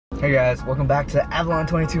Hey guys, welcome back to Avalon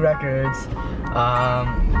 22 Records.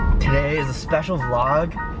 Today is a special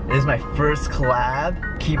vlog. It is my first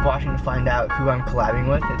collab. Keep watching to find out who I'm collabing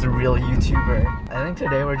with. It's a real YouTuber. I think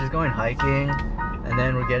today we're just going hiking, and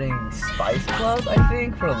then we're getting Spice Club, I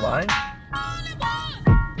think, for lunch.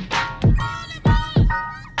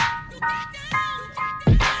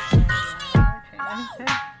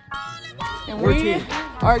 And we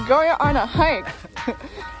are going on a hike.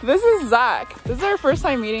 This is Zach. This is our first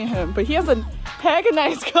time meeting him, but he has a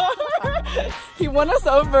paganized car. He won us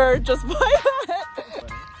over just by that.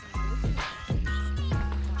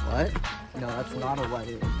 What? No, that's not a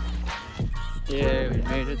light. Yeah, we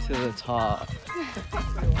made it to the top.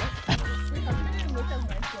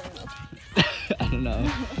 I don't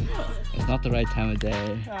know. It's not the right time of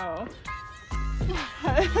day. Oh.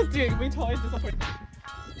 Dude, we totally disappointed.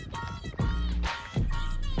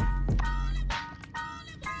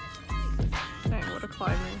 Dang, what a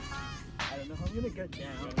climber. I don't know how I'm gonna get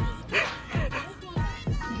down.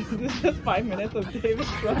 This is just 5 minutes of David's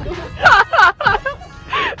struggle.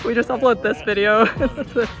 We just upload this video. No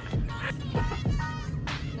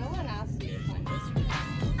one asked you to find this.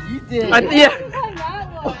 You did. Yeah. Find that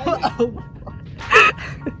one.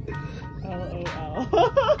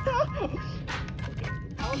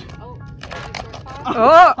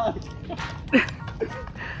 Oh!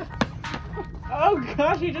 Oh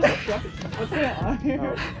gosh, he just struck. What's going on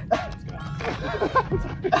here?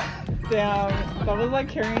 Damn, that was like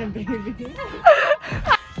carrying a baby.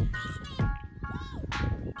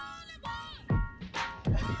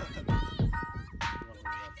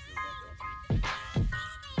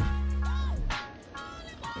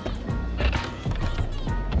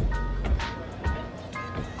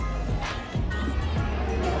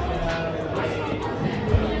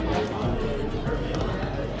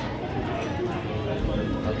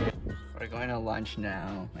 We're going to lunch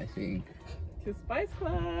now, I think. To Spice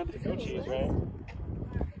Club. Go cheese, right?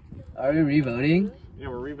 Are we revoting? Yeah,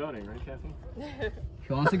 we're revoting, right, Kathy?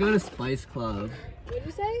 He wants to go to Spice Club. What'd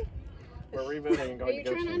you say? We're revoting and going Are you to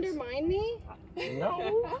go trying to cheese. undermine me?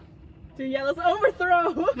 No! Dude, yeah, let's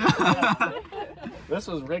overthrow. This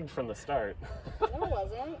was rigged from the start. No, it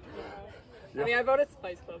wasn't. I mean, I voted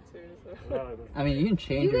Spice Club too, so. No, I mean, you can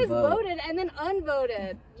change You your guys vote. voted and then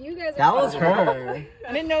unvoted. You guys are That was her.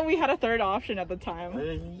 I didn't know we had a third option at the time.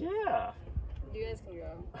 yeah. You guys can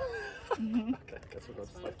go. Okay, guess we'll go to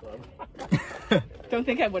Spice Club. Don't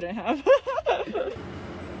think I wouldn't have.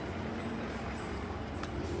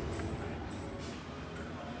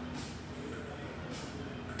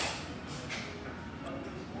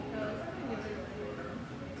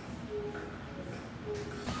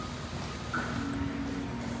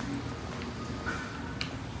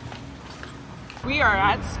 We are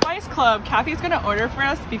at Spice Club. Kathy's gonna order for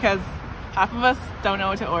us because half of us don't know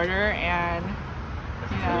what to order, and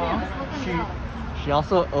you know. She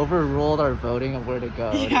also overruled our voting of where to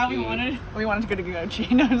go. Yeah, we wanted to go to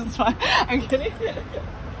Gucci. No, it's fine. I'm kidding.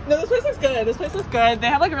 No, this place looks good. This place looks good. They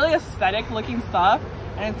have like really aesthetic looking stuff,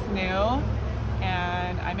 and it's new,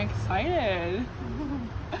 and I'm excited.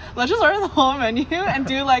 Let's just order the whole menu and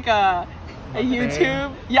do like a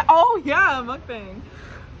YouTube. Yeah. Oh yeah, mukbang.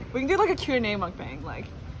 We can do like a Q&A mukbang, like.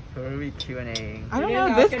 Who are we Q&A? I don't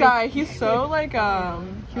know. This guy, he's so like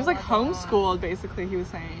he was like homeschooled basically. He was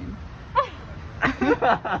saying. Sorry,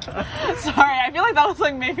 I feel like that was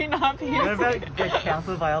like maybe not PC. You're gonna get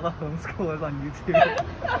canceled by all the homeschoolers on YouTube.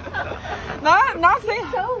 not saying.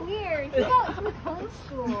 So weird. He was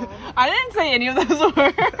homeschooled. I didn't say any of those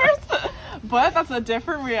words, but that's a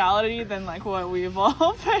different reality than like what we've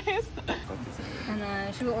all faced.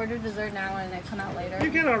 And should we order dessert now and then come out later?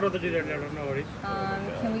 You can order the dessert later, no worries.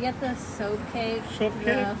 Can we get the soap cake, Soap the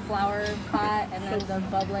cake? flour pot, and then the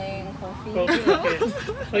bubbling coffee? Okay.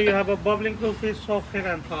 So you have a bubbling coffee, soft cake,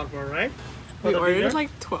 and flour, right? For We the ordered dessert.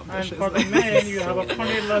 like 12 And dishes. for the main, you have a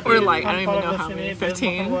paneer lassi. Or like, I don't one even know pav how many, lassi,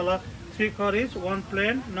 15? one wala, 3 curries, 1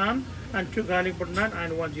 plain naan, and 2 garlic butter naan,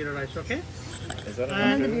 and 1 jeera rice, okay? Is that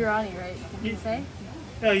And enough? the biryani, right? Did you say?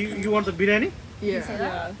 You want the biryani? Yeah. say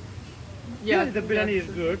that? Yeah. The biryani is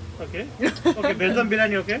good, okay? Okay, Belgium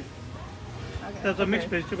biryani, okay? Okay. That's a mixed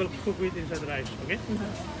vegetable cooked with inside the rice, okay?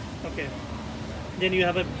 Okay. Then you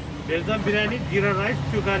have a Belgium biryani, jeera rice,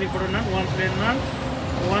 2 garlic butter naan, 1 plain naan,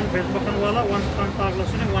 1 veg makan wala, 1 pav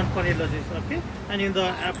lassi, and 1 paneer lassi, okay? And in the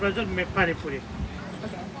appetizer, pani puri.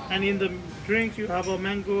 Okay. And in the drinks, you have a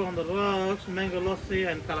mango on the rocks, mango lassi,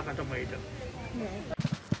 and kalakata mojito.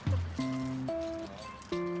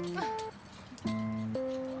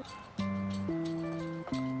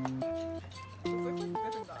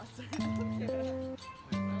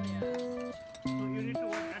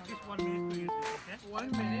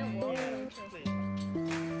 minute.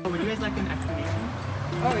 Would you guys like an explanation?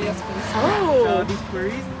 Oh, yes, please. So these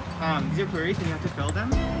queries, these are queries and you have to fill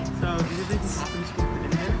them. So these are the toppings you can put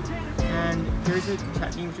in there. And here's a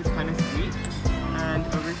chutney which is kind of sweet. And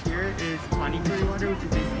over here is pani puri water, which is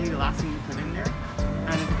basically the last thing you put in there.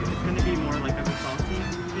 And it's going to be more like a salty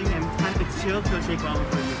thing, and it's chilled, so shake well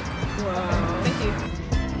before you use it. Wow. Thank you.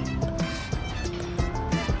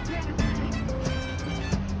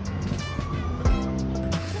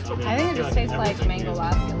 I think it just tastes like mango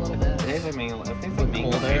lassi a little bit. It tastes like mango. It tastes like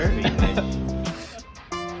mango.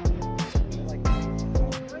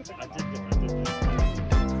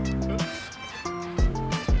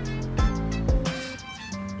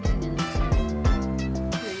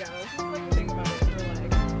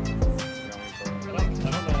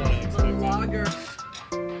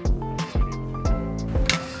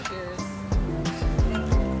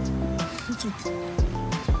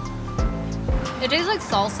 It tastes like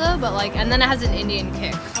salsa, but like, and then it has an Indian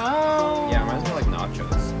kick. Oh. Yeah, it reminds me of like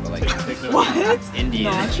nachos, but like What?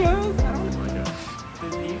 Indian. Nachos? I don't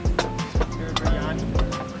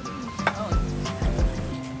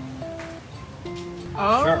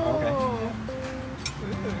Oh. Sure,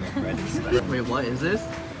 okay. Wait, what is this?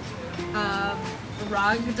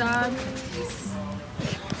 Ragda.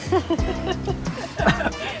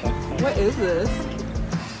 What is this?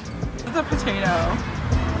 It's a potato.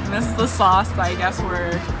 And this is the sauce that I guess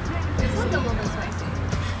we're... It's like a little bit spicy.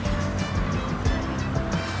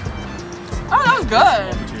 Oh, that was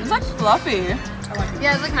good. It's like fluffy.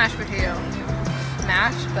 Yeah, it's like mashed potato.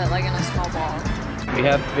 Mashed, but like in a small ball. We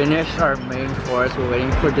have finished our main course. We're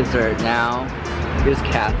waiting for dessert now. Here's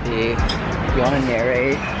Kathy. You want to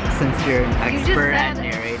narrate since you're an expert at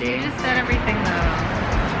narrating? You just said everything though.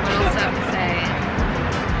 What else do I have to say?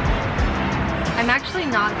 I'm actually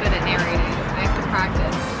not good at narrating. I have to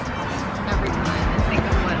practice every time and think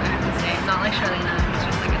of what I have to say. I'm not like Charlene, who's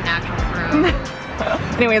just like a natural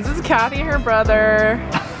pro. Anyways, this is Kathy, her brother.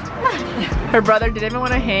 Her brother didn't even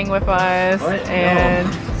want to hang with us. What? And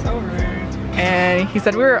No. So rude. and he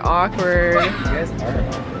said we were awkward. You guys are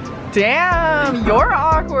awkward. Damn, you're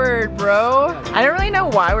awkward, bro. I don't really know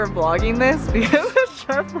why we're vlogging this because it's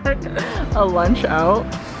just like a lunch out.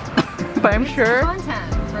 But I'm sure.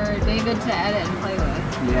 Content for David to edit and play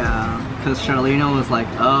with. Yeah, because Charlene was like,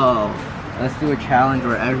 oh, let's do a challenge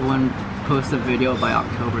where everyone posts a video by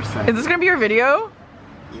October 2nd. Is this gonna be your video?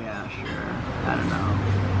 Yeah, sure. I don't know.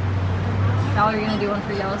 Y'all are gonna do one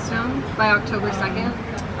for Yellowstone by October 2nd?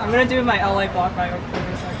 I'm gonna do my LA vlog by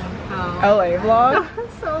October 2nd. Oh. LA vlog?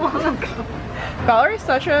 So long ago. Valerie's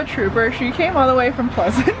such a trooper. She came all the way from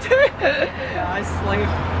Pleasant. Yeah, I slaved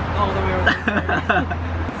all the way over there.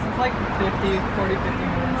 It's like 40, 50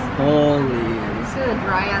 minutes. Holy. This is a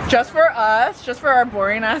dry ass. Just for us, just for our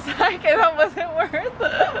boring ass hike, and that wasn't worth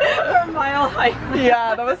our mile hike.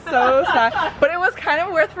 Yeah, that was so sad. But it was kind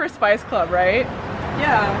of worth for Spice Club, right?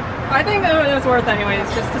 Yeah, I think that it was worth anyways,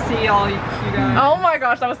 just to see all you guys. Oh my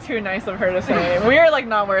gosh, that was too nice of her to say. We are like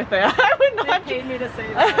not worth it. I would not. They paid me to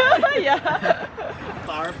say that. Yeah.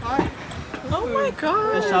 Flower pot. Oh my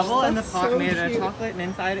gosh. The shovel and the that's pot so made of cute. chocolate, and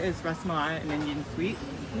inside is ras malai, an Indian sweet.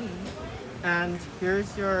 And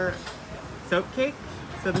here's your soap cake.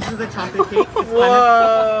 So this is a chocolate cake. It's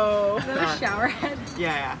Whoa. Is that a shower head?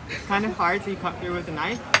 yeah. It's kind of hard, so you cut through with a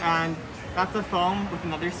knife. And that's a foam with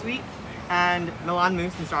another sweet. And Milan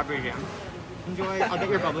mousse and strawberry jam. Enjoy. I'll get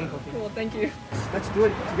your bubbling cookie. Well, thank you. Let's do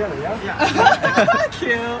it together, yeah? Yeah.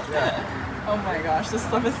 Cute. Yeah. Oh my gosh, this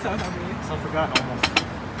stuff is so heavy. So I forgot almost.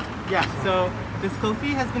 Yeah, so this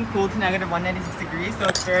kulfi has been cooled to -196 degrees, so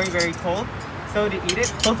it's very, very cold. So to eat it,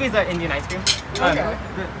 kulfi is an Indian ice cream. Okay.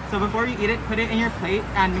 So before you eat it, put it in your plate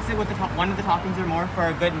and mix it with one of the toppings or more for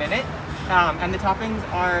a good minute. And the toppings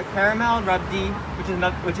are caramel, rabdi,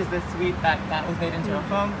 which is the sweet that was made into a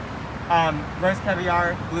foam, rose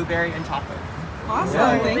caviar, blueberry, and chocolate. Awesome,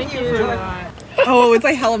 Yeah. thank you for that. Oh, it's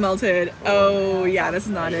like hella melted. Oh yeah, this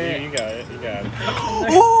is not it. You got it, you got it.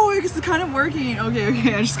 Oh, it's kind of working. Okay,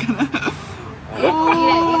 I'm just gonna.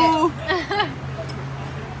 Oh. Eat it.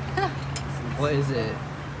 What is it?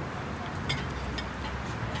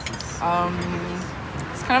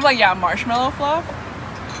 It's kind of like, yeah, marshmallow fluff.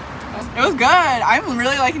 It was good. I'm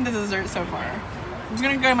really liking the dessert so far. I'm just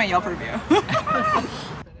gonna go to my Yelp review.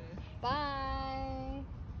 Bye.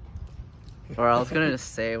 Or I was gonna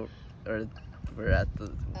say, or we're at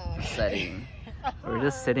the setting. We're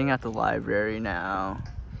just sitting at the library now.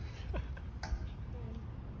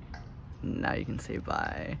 Now you can say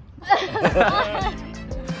bye.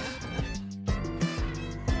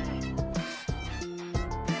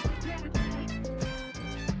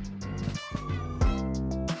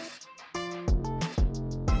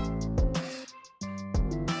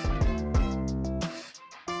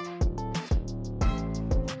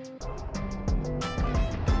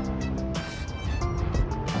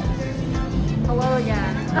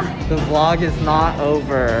 The vlog is not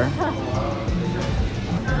over.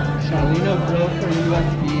 Charlena broke her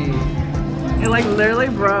USB. It like literally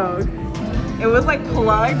broke. It was like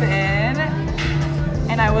plugged in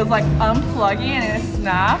and I was like unplugging and it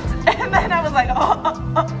snapped. And then I was like,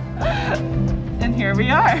 oh. And here we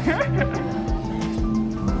are.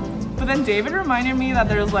 But then David reminded me that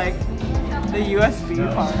there's like the USB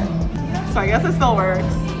part. So I guess it still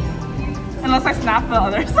works. Unless I snap the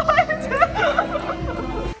other side.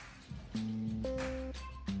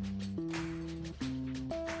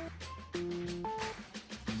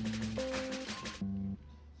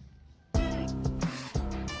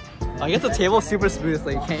 I guess the table's super smooth so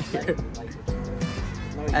you can't hear.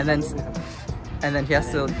 And then he has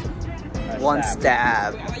to one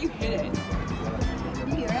stab. How about you hit it? Can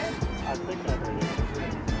you hear it? I think I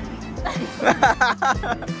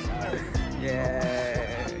heard it.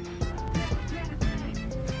 Yay.